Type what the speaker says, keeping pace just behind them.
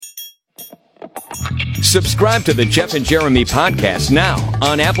Subscribe to the Jeff and Jeremy podcast now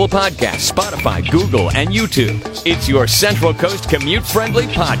on Apple Podcasts, Spotify, Google, and YouTube. It's your Central Coast commute-friendly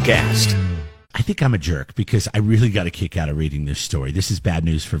podcast. I think I'm a jerk because I really got a kick out of reading this story. This is bad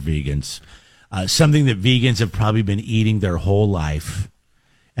news for vegans. Something that vegans have probably been eating their whole life,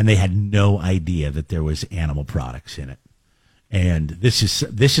 and they had no idea that there was animal products in it. And this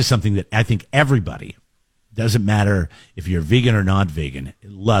is something that I think everybody, doesn't matter if you're vegan or not vegan,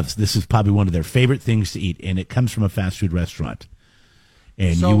 loves. This is probably one of their favorite things to eat, and it comes from a fast food restaurant.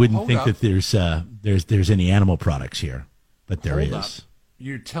 And you wouldn't think that there's any animal products here, but there is.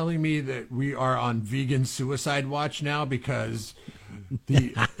 You're telling me that we are on vegan suicide watch now because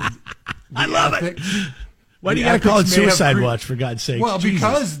I love it. Why do you got to call it suicide watch, for God's sake? Well, Jesus.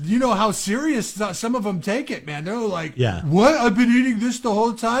 because you know how serious some of them take it, man. They're like, yeah. What? I've been eating this the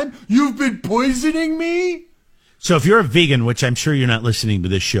whole time? You've been poisoning me? So if you're a vegan, which I'm sure you're not listening to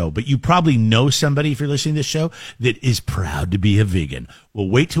this show, but you probably know somebody, if you're listening to this show, that is proud to be a vegan. Well,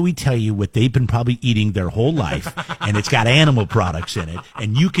 wait till we tell you what they've been probably eating their whole life, and it's got animal products in it,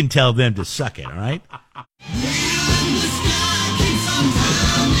 and you can tell them to suck it, all right?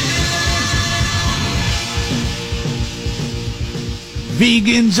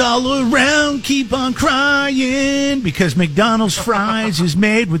 Vegans all around keep on crying because McDonald's fries is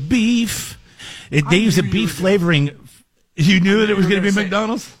made with beef. They use a beef flavoring. You knew that it was going to be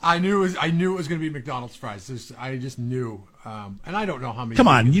McDonald's? I knew it was going to be McDonald's fries. I just knew. And I don't know how many. Come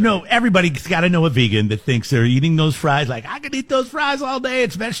on, everybody's got to know a vegan that thinks they're eating those fries. Like, I could eat those fries all day.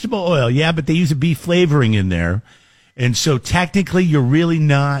 It's vegetable oil. Yeah, but they use a beef flavoring in there. And so technically you're really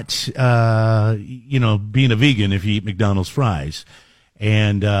not, being a vegan if you eat McDonald's fries.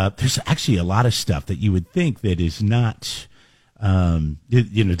 And there's actually a lot of stuff that you would think that is not,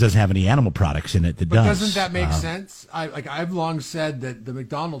 doesn't have any animal products in it that does. Doesn't that make sense? I've long said that the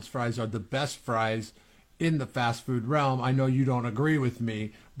McDonald's fries are the best fries in the fast food realm. I know you don't agree with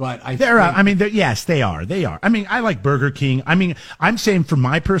me, but yes, they are. They are. I mean, I like Burger King. I mean, I'm saying for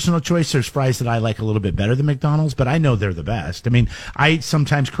my personal choice, there's fries that I like a little bit better than McDonald's, but I know they're the best. I mean, I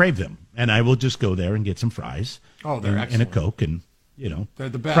sometimes crave them, and I will just go there and get some fries. Oh, they're excellent. And a Coke, and they're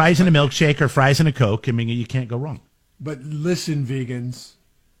the best. Fries and a milkshake or fries and a Coke. I mean, you can't go wrong. But listen, vegans,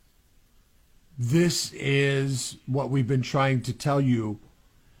 this is what we've been trying to tell you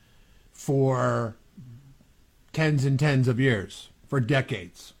for tens and tens of years, for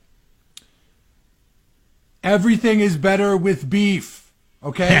decades. Everything is better with beef,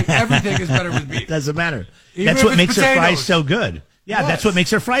 okay? Everything is better with beef. Doesn't matter. Even That's what makes potatoes. their fries so good. Yeah, That's what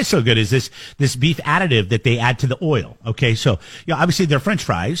makes their fries so good is this beef additive that they add to the oil. Okay, so obviously they're French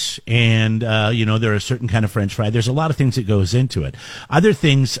fries, and they're a certain kind of French fry. There's a lot of things that goes into it. Other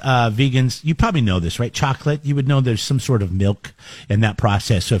things, vegans, you probably know this, right? Chocolate, you would know there's some sort of milk in that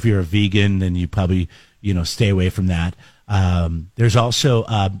process. So if you're a vegan, then you probably stay away from that. There's also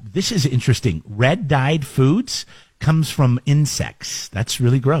this is interesting. Red dyed foods comes from insects. That's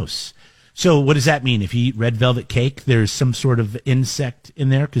really gross. So what does that mean? If you eat red velvet cake, there's some sort of insect in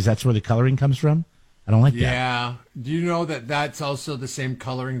there because that's where the coloring comes from? I don't like that. Yeah. Do you know that that's also the same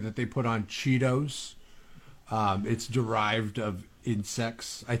coloring that they put on Cheetos? It's derived of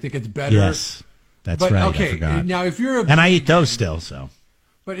insects. I think it's better. Yes, that's right. Okay, I forgot. now if you're I eat those still, so.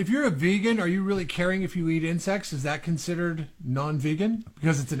 But if you're a vegan, are you really caring if you eat insects? Is that considered non-vegan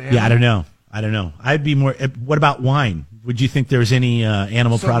because it's an animal? Yeah, I don't know. I'd be more. What about wine? Would you think there's any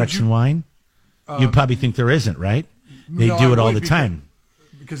animal products in wine? You'd probably think there isn't, right? They do it all the time.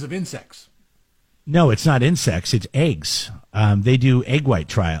 Because of insects. No, it's not insects. It's eggs. They do egg white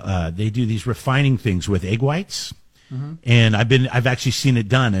trial. They do these refining things with egg whites. Mm-hmm. And I've actually seen it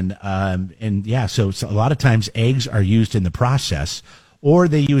done. So a lot of times eggs are used in the process, or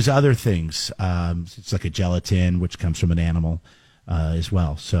they use other things. It's like a gelatin, which comes from an animal as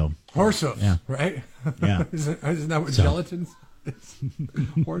well. So horse hooves, right? Yeah. Isn't that what gelatin is?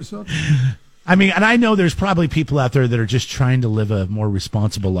 Horse hooves? I mean, and I know there's probably people out there that are just trying to live a more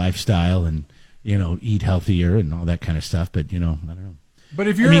responsible lifestyle and, eat healthier and all that kind of stuff. But, I don't know. But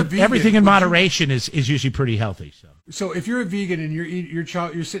if you're a vegan, everything in moderation is usually pretty healthy. So if you're a vegan and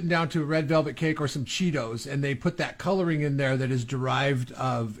you're sitting down to a red velvet cake or some Cheetos and they put that coloring in there that is derived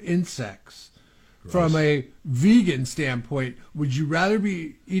of insects, gross. From a vegan standpoint, would you rather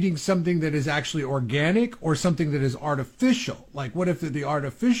be eating something that is actually organic or something that is artificial? Like, what if the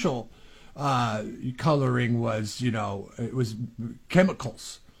artificial coloring was, it was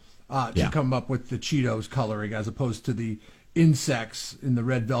chemicals to come up with the Cheetos coloring as opposed to the insects in the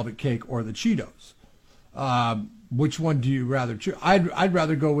red velvet cake or the Cheetos? Which one do you rather choose? I'd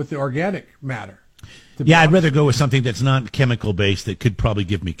rather go with the organic matter. Yeah, I'd rather go with something that's not chemical based that could probably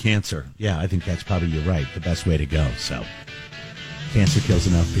give me cancer. Yeah, I think that's probably, you're right, the best way to go. So, cancer kills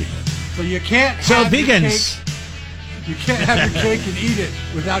enough people. So you can't have So vegans, you can't have your cake and eat it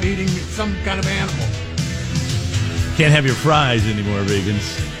without eating some kind of animal. can't have your fries anymore,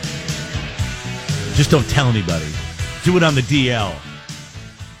 vegans. Just don't tell anybody. Do it on the DL.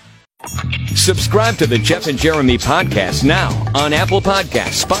 Subscribe to the Jeff and Jeremy podcast now on Apple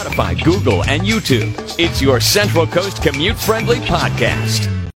Podcasts, Spotify, Google, and YouTube. It's your Central Coast commute-friendly podcast.